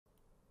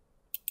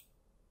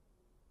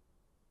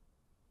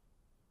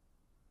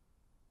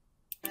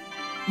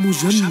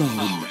مجمع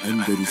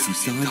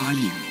الأندلس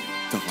التعليمي،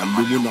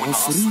 تعلم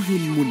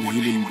عصري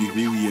ملهم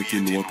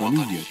بهوية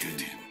وطنية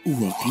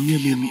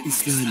وقيم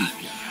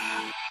إسلامية.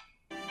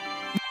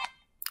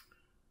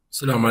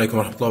 السلام عليكم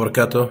ورحمة الله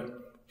وبركاته.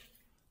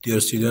 Dear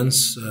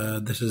students,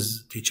 this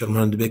is teacher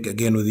Mohanned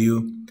again with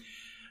you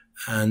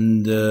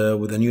and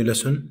with a new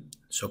lesson.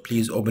 So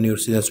please open your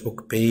students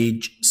book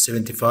page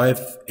 75.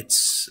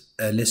 It's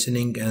a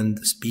listening and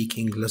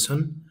speaking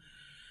lesson.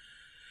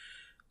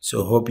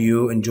 So hope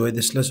you enjoy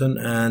this lesson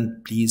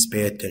and please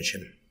pay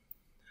attention.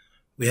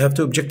 We have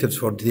two objectives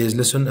for today's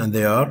lesson, and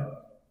they are: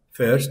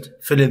 first,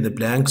 fill in the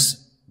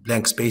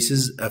blank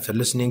spaces after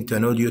listening to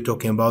an audio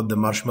talking about the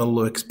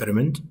marshmallow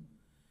experiment.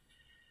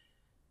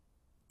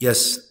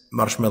 Yes,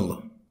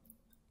 marshmallow.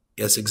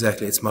 Yes,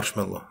 exactly, it's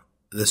marshmallow.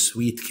 The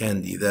sweet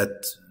candy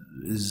that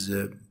is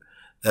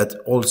that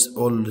all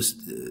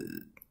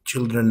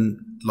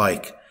children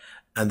like.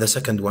 And the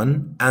second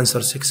one,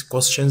 answer 6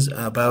 questions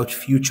about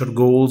future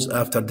goals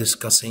after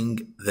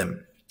discussing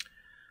them.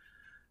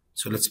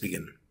 So let's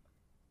begin.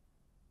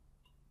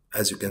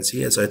 As you can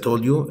see, as I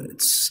told you,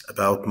 it's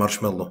about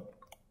marshmallow.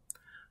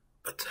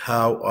 But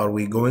how are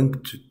we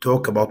going to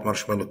talk about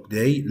marshmallow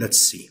today? Let's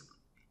see.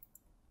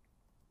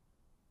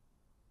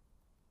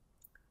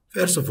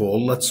 First of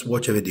all, let's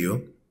watch a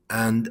video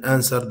and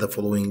answer the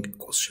following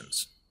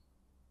questions.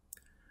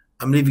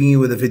 I'm leaving you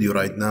with a video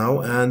right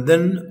now, and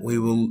then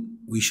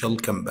we shall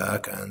come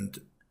back and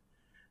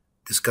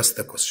discuss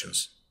the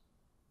questions.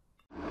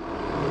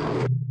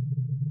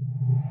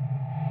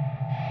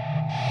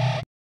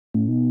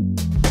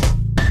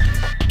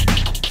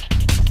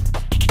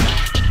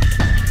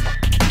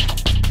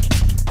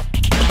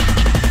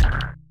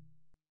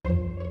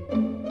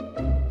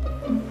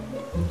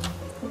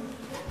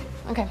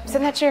 Okay, sit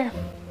in that chair.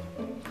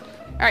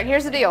 All right,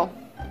 here's the deal.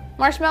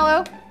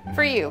 Marshmallow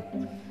for you.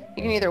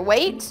 You can either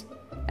wait,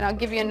 and I'll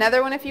give you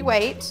another one if you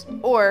wait,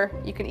 or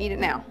you can eat it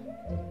now.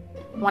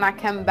 When I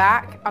come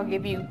back, I'll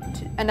give you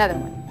another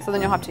one, so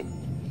then you'll have 2.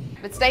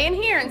 But stay in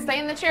here and stay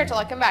in the chair till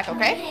I come back,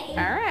 okay?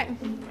 All right.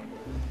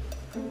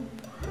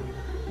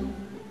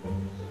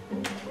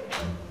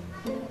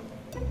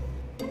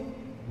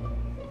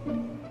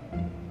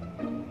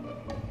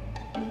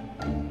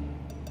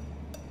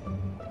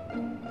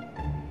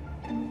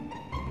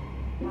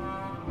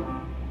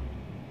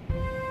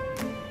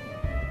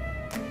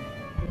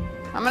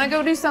 I'm gonna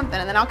go do something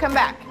and then I'll come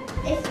back.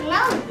 It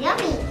smells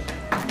yummy.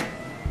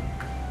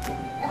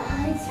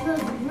 It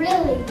smells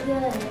really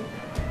good.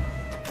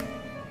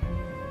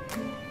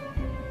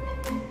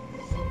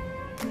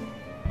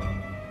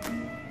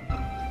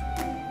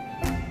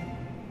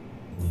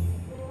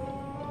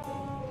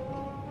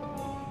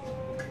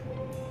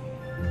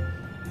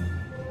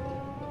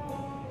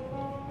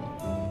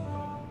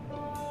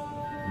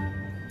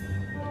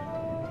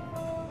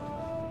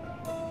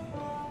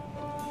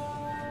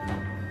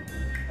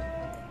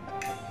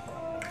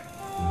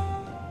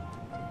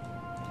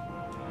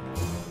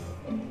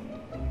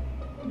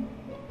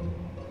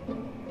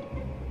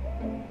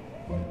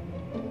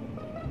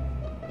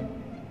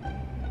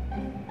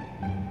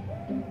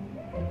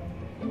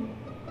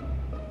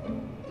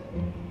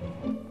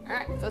 All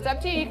right, so it's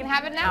up to you. You can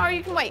have it now or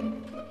you can wait.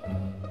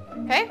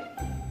 Okay?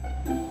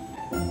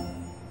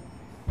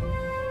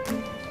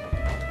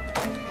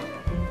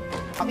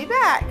 I'll be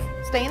back.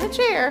 Stay in the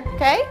chair,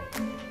 okay?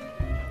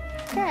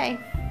 Okay.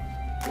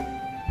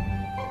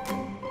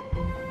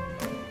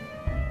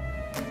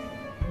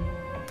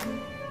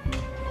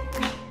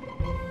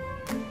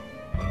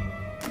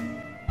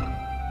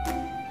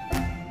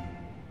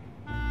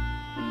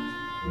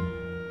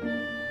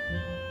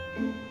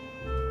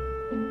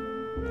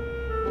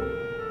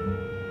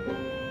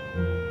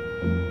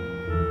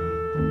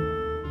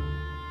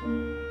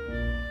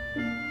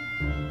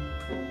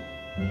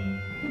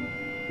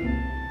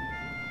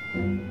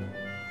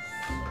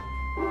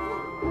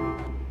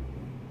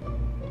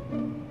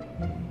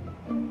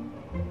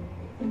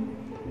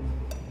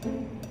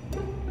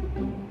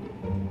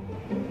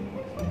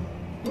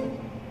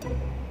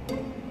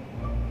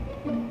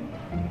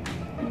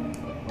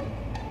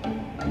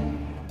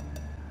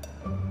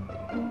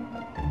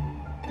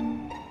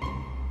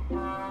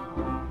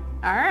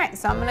 All right,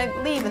 so I'm gonna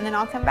leave and then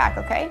I'll come back,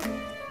 okay?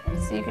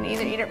 So you can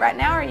either eat it right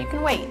now or you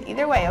can wait.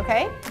 Either way,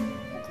 okay?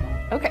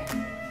 Okay.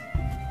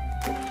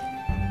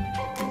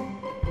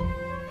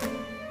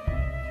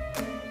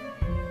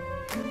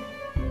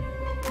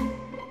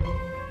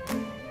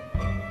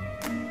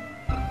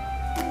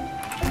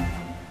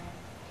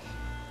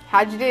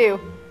 How'd you do?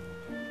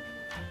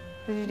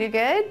 Did you do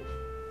good?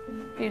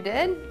 You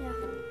did? Yeah.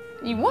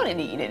 You wanted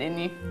to eat it, didn't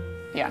you?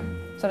 Yeah.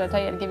 So did I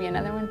tell you to give you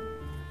another one?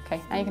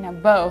 Okay, now you can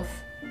have both.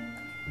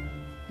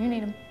 You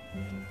need them.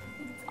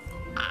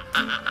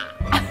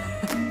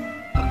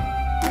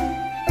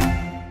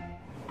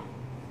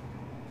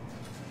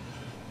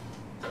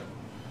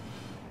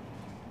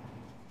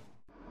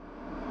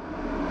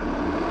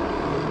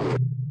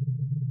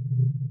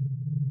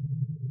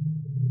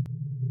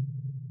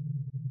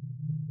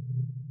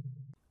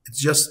 It's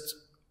just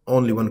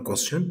only one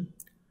question.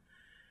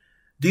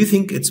 Do you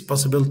think it's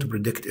possible to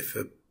predict if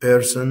a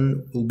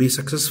person will be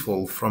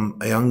successful from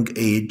a young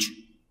age?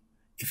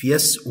 If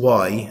yes,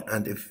 why?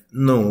 And if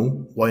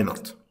no, why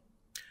not?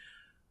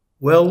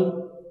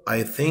 Well,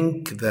 I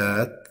think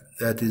that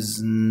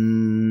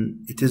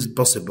it is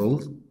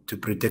possible to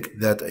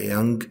predict that a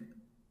young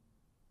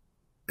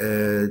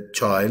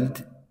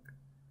child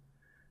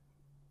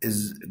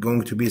is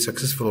going to be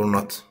successful or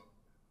not,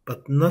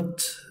 but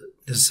not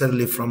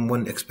necessarily from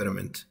one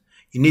experiment.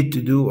 You need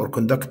to do or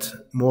conduct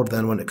more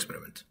than one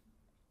experiment.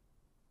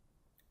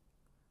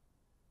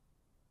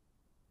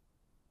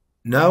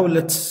 Now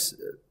let's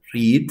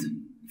read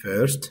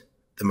first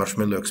the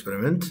marshmallow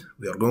experiment.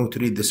 We are going to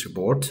read this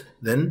report.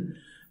 Then,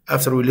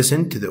 after we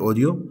listen to the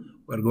audio,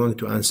 we are going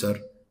to answer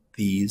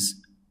this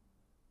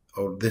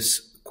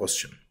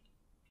question.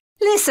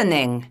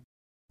 Listening.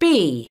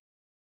 B.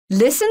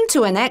 Listen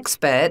to an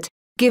expert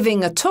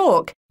giving a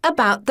talk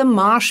about the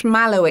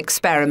marshmallow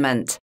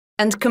experiment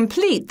and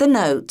complete the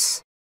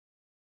notes.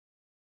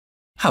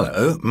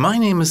 Hello, my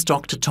name is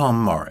Dr. Tom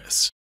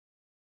Morris.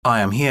 I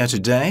am here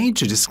today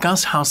to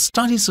discuss how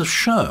studies have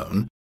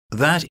shown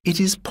that it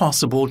is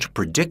possible to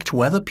predict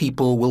whether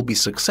people will be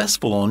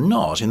successful or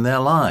not in their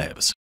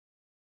lives.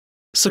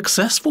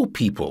 Successful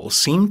people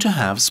seem to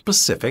have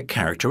specific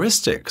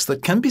characteristics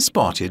that can be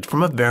spotted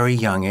from a very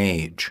young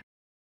age.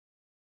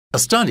 A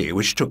study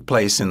which took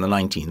place in the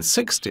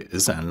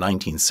 1960s and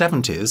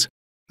 1970s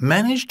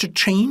managed to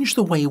change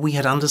the way we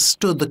had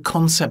understood the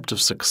concept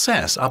of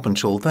success up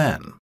until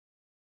then.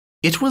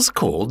 It was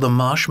called the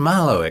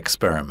marshmallow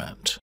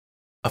experiment.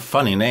 A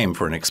funny name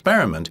for an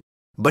experiment,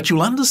 but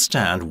you'll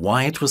understand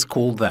why it was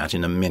called that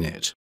in a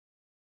minute.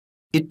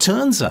 It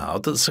turns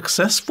out that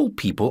successful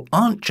people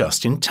aren't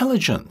just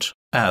intelligent,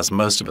 as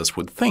most of us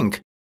would think,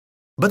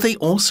 but they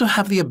also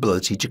have the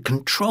ability to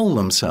control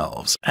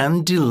themselves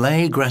and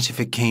delay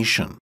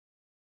gratification.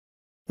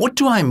 What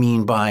do I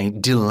mean by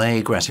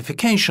delay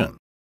gratification?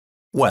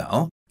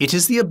 Well, it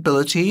is the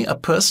ability a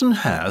person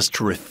has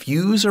to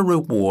refuse a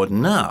reward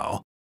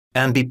now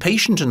and be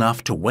patient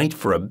enough to wait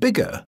for a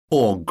bigger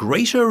or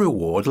greater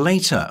reward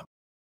later.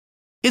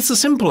 It's a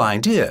simple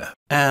idea,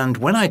 and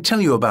when I tell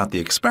you about the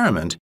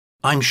experiment,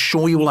 I'm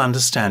sure you will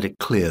understand it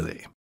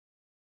clearly.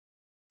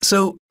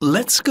 So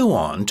let's go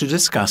on to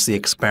discuss the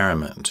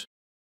experiment.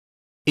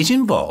 It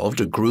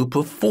involved a group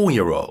of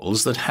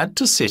 4-year-olds that had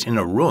to sit in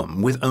a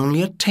room with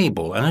only a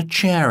table and a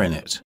chair in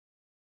it.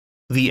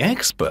 The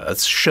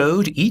experts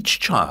showed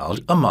each child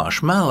a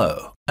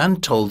marshmallow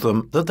and told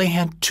them that they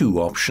had 2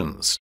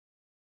 options.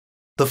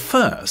 The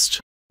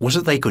first was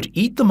that they could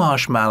eat the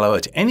marshmallow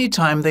at any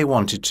time they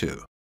wanted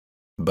to,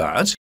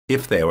 but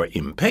if they were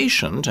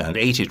impatient and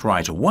ate it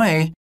right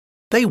away,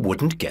 they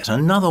wouldn't get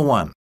another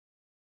one.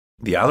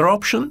 The other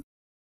option?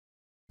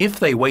 If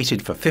they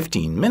waited for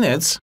 15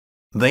 minutes,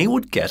 they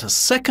would get a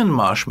second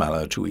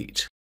marshmallow to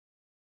eat.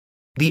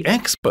 The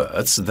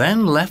experts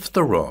then left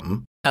the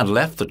room and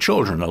left the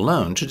children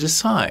alone to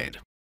decide.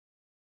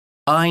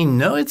 I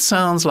know it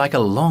sounds like a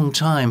long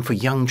time for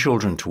young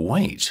children to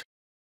wait.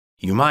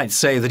 You might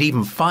say that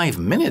even 5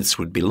 minutes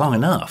would be long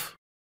enough.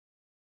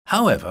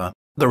 However,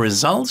 the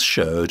results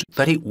showed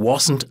that it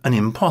wasn't an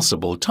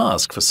impossible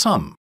task for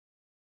some.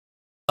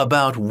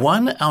 About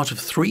 1 out of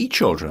 3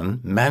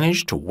 children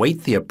managed to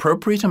wait the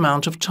appropriate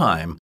amount of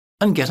time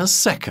and get a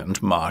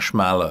second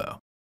marshmallow.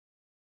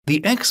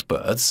 The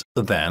experts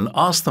then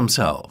asked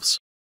themselves,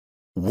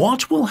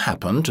 what will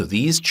happen to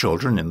these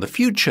children in the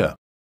future?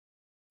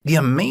 The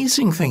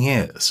amazing thing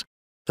is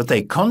that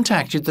they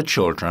contacted the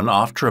children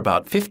after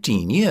about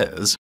 15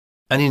 years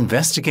and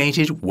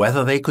investigated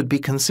whether they could be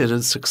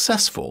considered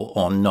successful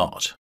or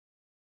not.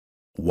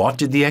 What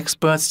did the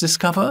experts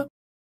discover?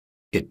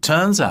 It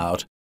turns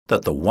out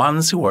that the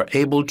ones who were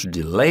able to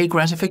delay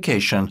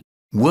gratification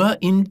were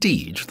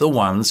indeed the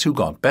ones who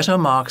got better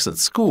marks at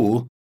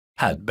school,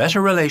 had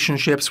better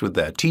relationships with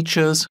their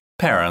teachers,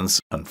 parents,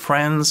 and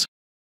friends,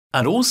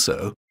 and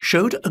also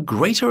showed a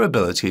greater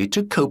ability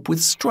to cope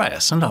with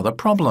stress and other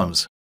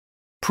problems,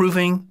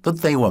 proving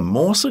that they were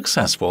more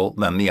successful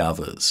than the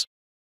others.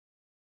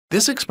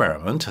 This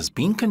experiment has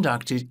been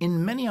conducted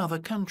in many other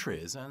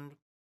countries and...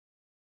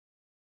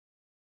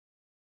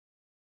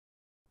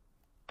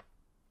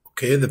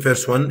 Okay, the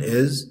first one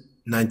is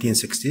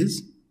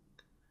 1960s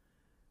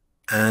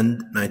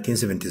and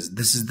 1970s.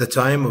 This is the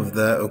time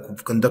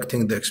of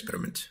conducting the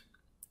experiment.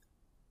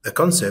 The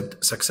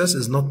concept, success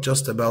is not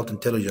just about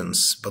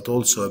intelligence, but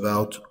also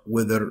about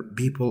whether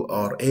people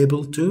are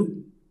able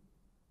to,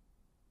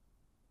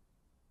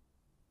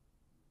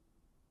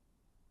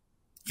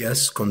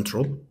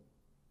 control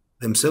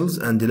themselves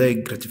and delay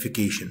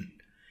gratification.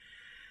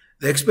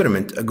 The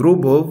experiment, a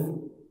group of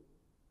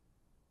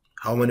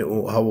how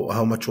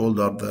much old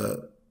are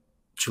the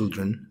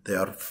children? They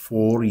are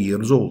 4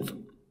 years old.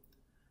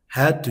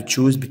 Had to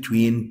choose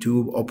between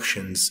 2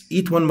 options.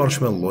 Eat 1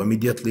 marshmallow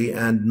immediately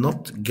and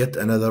not get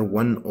another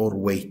one, or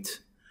wait.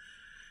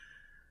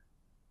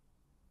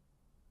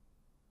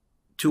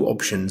 2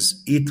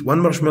 options. Eat 1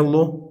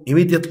 marshmallow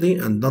immediately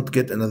and not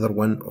get another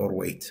one, or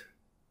wait.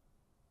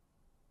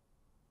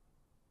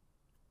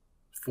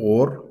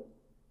 for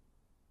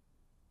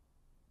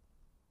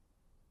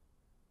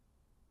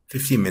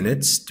 15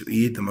 minutes to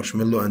eat the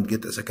marshmallow and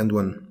get a second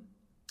one.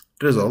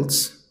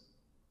 Results: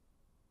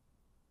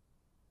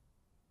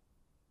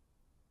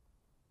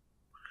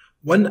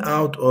 1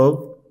 out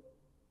of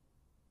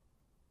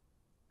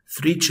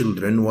 3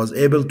 children was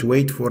able to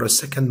wait for a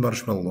second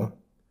marshmallow.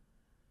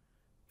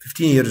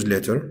 15 years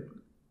later,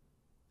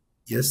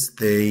 yes,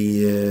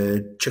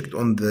 they checked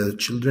on the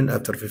children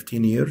after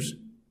 15 years.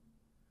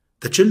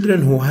 The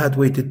children who had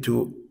waited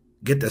to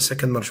get a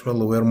second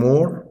marshmallow were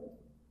more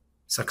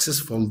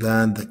successful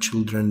than the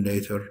children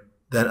later,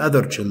 than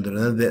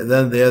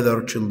the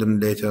other children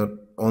later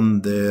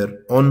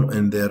on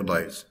in their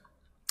lives.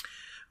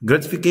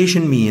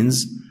 Gratification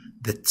means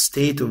the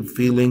state of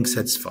feeling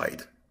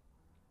satisfied.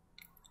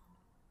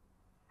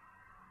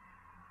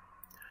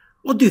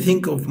 What do you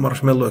think of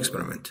marshmallow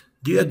experiment?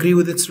 Do you agree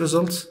with its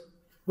results?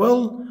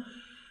 Well,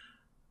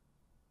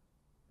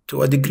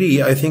 to a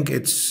degree, I think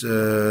it's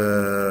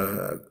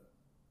or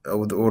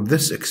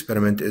this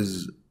experiment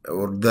is,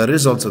 or the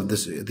results of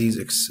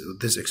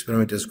this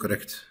experiment is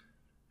correct.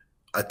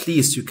 At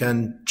least you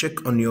can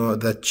check on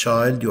that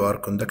child you are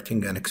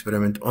conducting an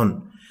experiment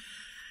on.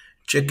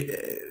 Check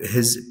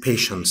his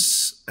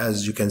patience.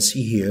 As you can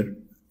see here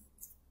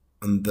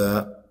on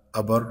the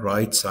upper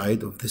right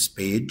side of this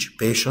page,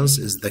 patience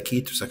is the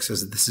key to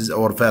success. This is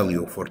our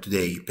value for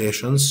today.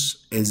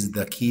 Patience is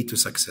the key to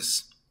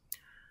success.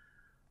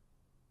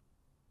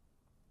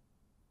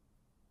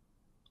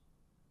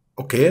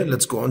 Okay,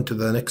 let's go on to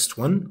the next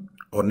one,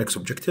 or next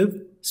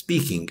objective.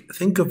 Speaking.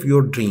 Think of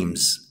your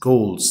dreams,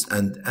 goals,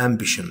 and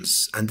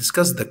ambitions and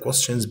discuss the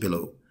questions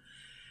below.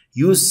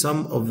 Use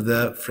some of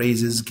the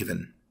phrases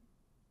given.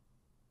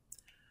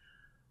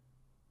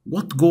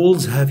 What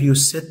goals have you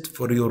set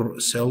for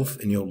yourself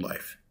in your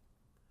life?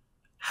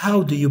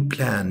 How do you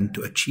plan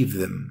to achieve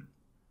them?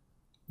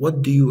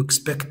 What do you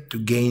expect to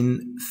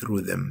gain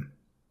through them?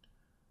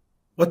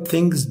 What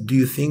things do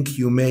you think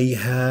you may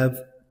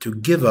have to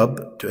give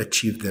up to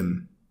achieve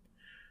them?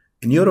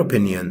 In your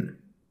opinion,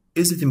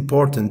 is it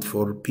important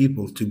for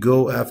people to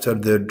go after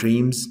their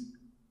dreams?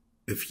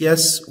 If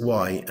yes,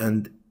 why?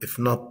 And if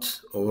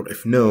not, or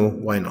if no,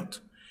 why not?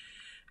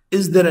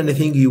 Is there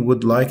anything you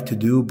would like to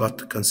do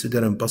but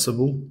consider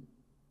impossible?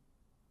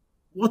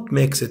 What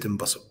makes it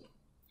impossible?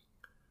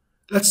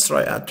 Let's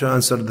try to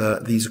answer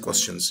these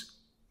questions.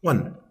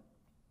 1.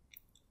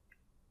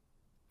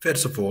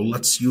 First of all,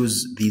 let's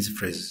use these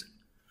phrases.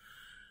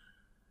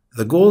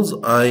 The goals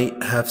I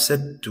have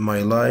set to my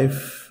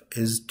life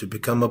is to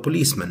become a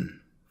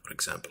policeman, for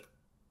example.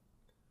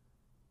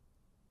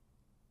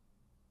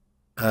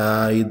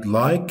 I'd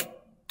like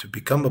to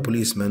become a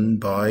policeman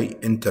by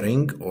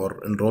entering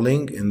or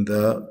enrolling in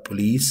the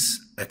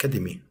police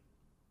academy.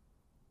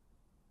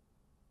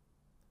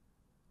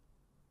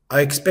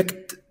 I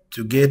expect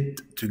to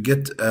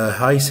get a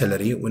high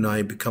salary when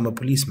I become a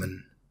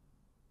policeman.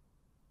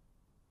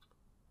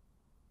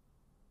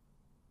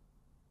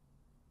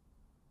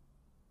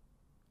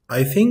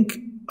 I think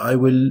I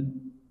will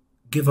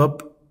give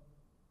up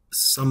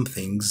some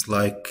things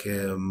like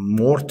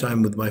more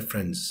time with my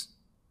friends.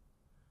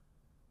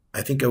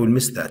 I think I will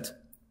miss that.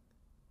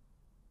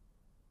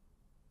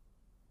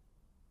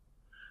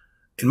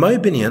 In my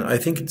opinion, I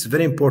think it's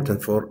very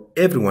important for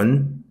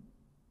everyone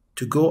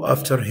to go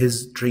after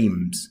his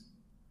dreams,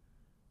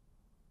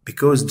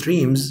 because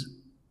dreams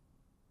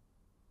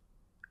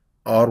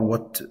are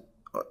what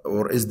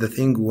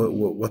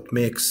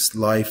makes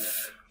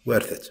life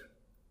worth it.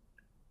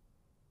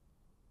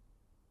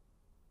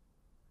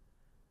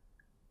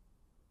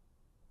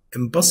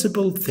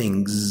 Impossible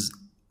things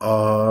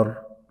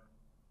are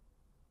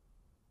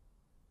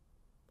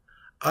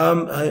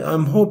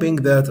I'm hoping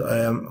that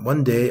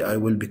one day I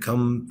will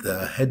become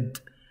the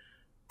head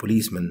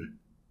policeman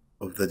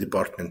of the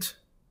department.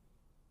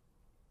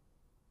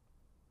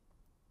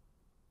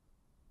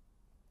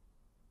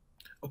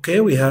 Okay,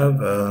 we have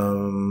a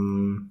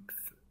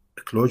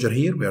closure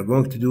here. We are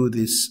going to do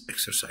this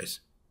exercise.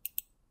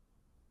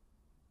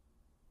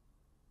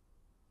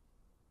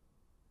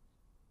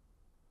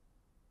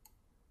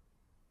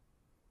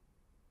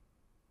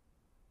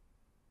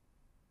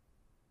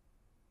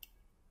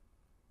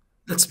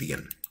 Let's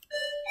begin.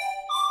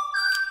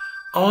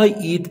 I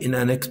eat in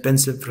an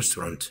expensive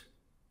restaurant.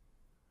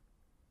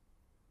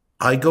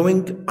 I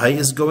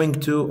is going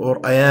to, or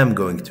I am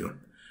going to.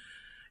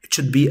 It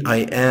should be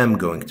I am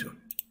going to.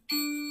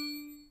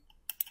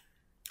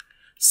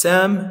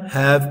 Sam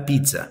have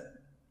pizza.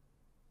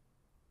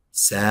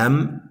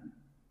 Sam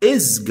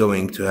is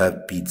going to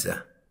have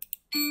pizza.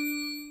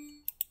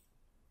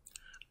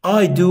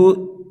 I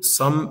do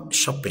some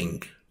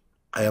shopping.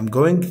 I am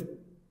going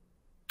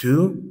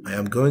to, I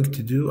am going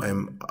to do,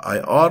 I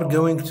are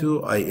going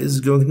to, I is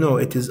going, no,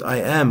 it is I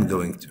am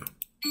going to.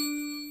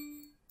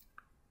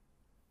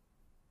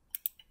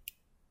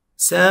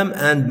 Sam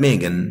and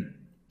Megan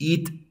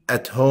eat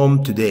at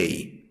home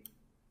today.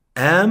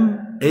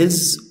 Am,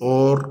 is,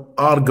 or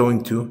are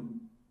going to.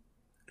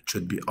 It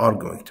should be are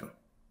going to.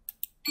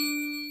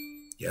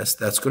 Yes,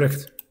 that's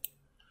correct.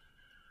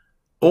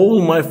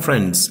 All my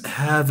friends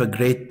have a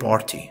great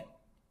party.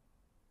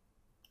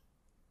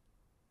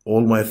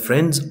 All my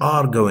friends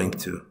are going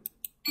to.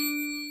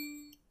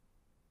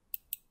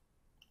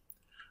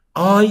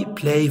 I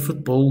play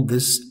football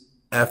this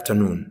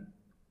afternoon.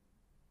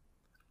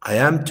 I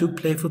am to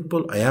play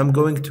football. I am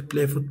going to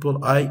play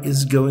football. I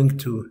is going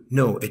to.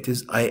 No, it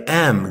is I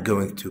am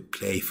going to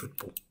play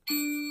football.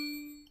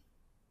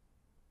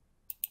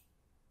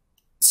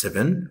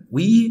 7.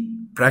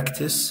 We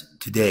practice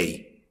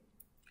today.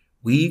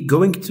 We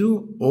going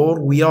to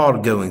or we are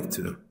going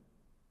to.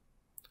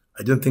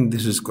 I don't think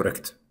this is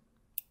correct.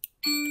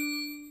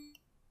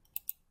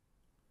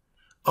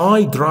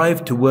 I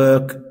drive to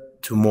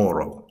work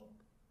tomorrow.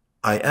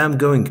 I am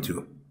going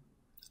to.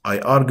 I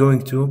are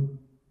going to.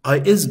 I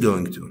is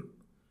going to.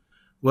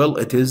 Well,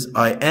 it is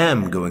I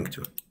am going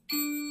to.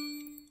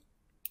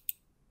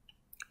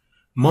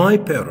 My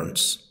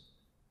parents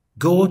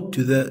go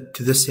to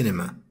the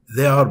cinema.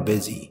 They are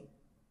busy.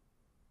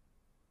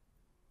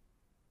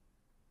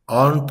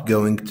 Aren't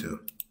going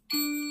to.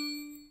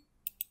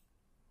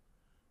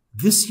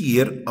 This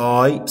year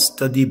I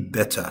study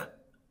better.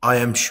 I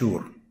am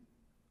sure.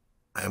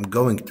 I am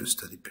going to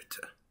study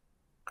better.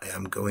 I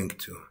am going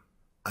to.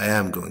 I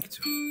am going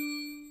to.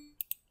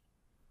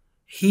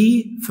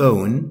 He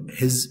phoned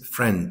his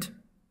friend.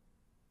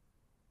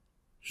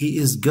 He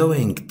is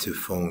going to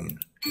phone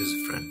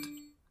his friend.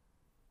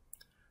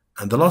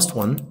 And the last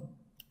one,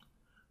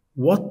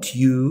 what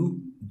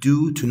you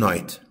do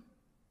tonight.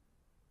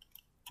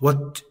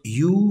 What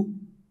you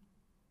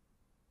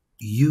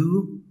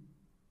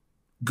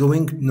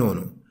going,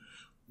 no.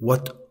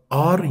 What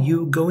are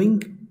you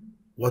going?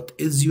 What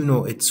is you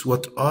know, it's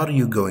what are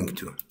you going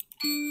to?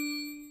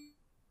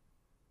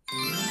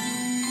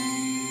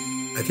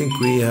 I think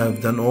we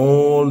have done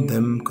all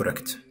them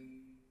correct.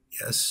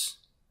 Yes.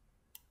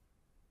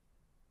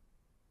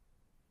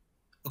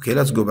 Okay,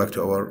 let's go back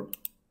to our...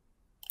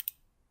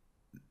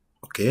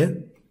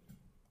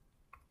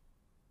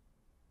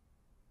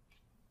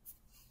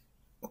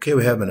 Okay,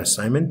 we have an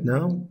assignment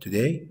now,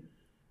 today.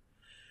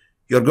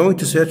 You're going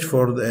to search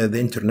for the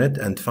internet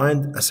and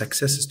find a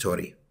success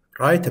story.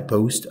 Write a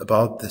post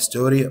about the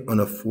story on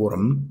a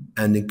forum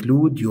and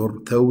include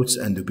your thoughts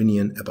and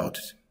opinion about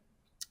it.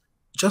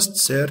 Just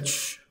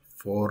search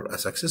for a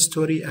success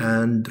story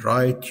and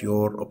write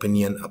your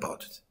opinion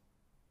about it.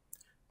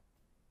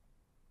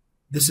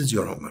 This is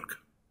your homework.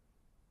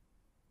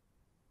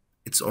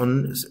 It's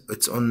on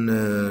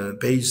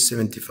page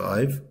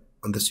 75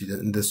 on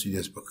in the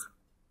student's book.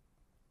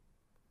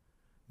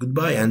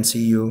 Goodbye and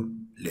see you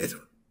later.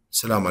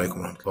 Assalamu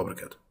alaikum wa rahmatullahi wa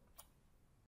barakatuh.